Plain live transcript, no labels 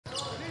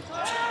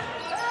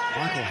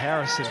Michael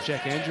Harris and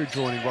Jack Andrew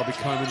joining Robbie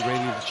Coleman, ready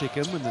to check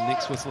in when the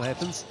next whistle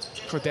happens.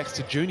 Troy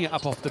Baxter Jr.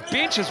 up off the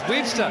bench as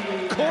Webster.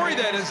 Corey,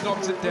 that is,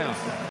 knocks it down.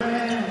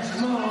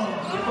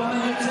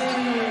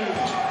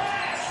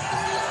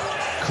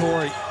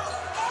 Corey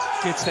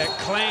gets that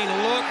clean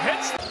look,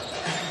 hits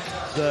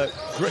the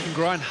grit and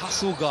grind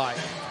hustle guy.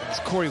 As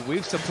Corey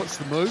Webster puts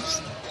the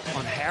moves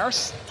on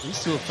Harris.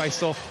 These two have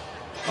faced off.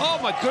 Oh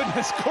my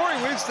goodness, Corey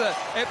Webster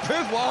at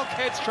Perth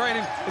Wildcats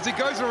training as he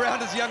goes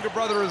around his younger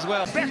brother as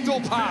well. Backdoor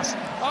pass.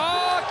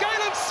 Oh,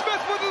 Galen Smith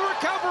with the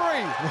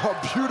recovery. Oh,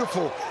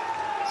 beautiful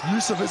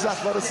use of his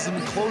athleticism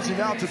in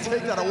closing out to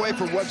take that away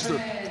from Webster.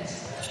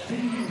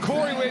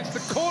 Corey Webster,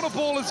 the corner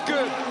ball is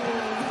good.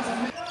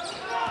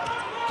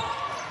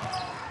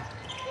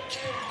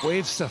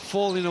 Webster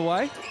falling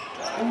away.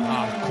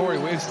 Oh, Corey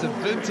Webster,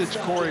 vintage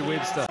Corey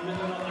Webster.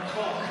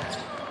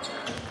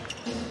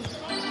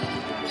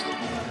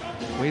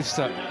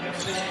 Webster.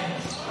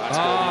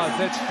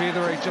 That's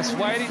feathery. Just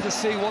waiting to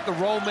see what the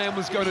roll man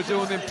was going to do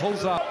and then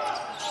pulls up.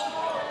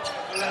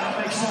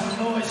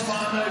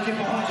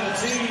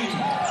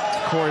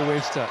 Corey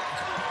Webster.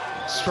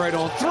 Straight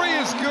on. Three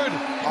is good.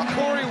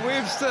 Corey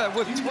Webster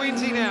with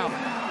 20 now.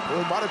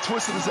 Well, he might have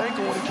twisted his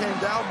ankle when he came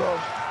down, though,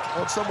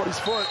 on somebody's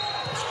foot.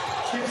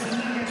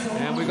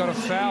 And we got a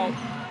foul.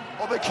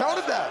 Oh, they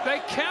counted that.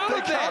 They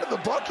counted the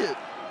bucket.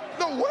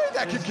 No way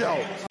that could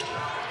count.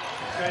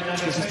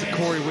 This is to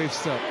Corey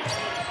Webster.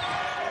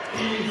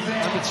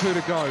 Under 2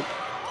 to go.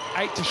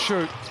 8 to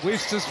shoot.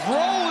 Webster's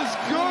roll is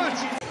good.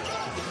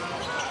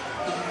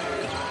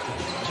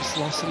 Just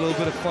lost a little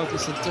bit of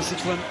focus and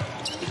discipline.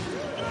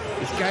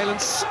 It's Galen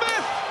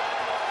Smith.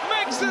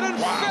 Makes it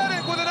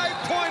emphatic with an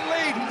 8-point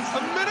lead.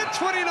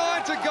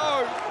 1:29 to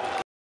go.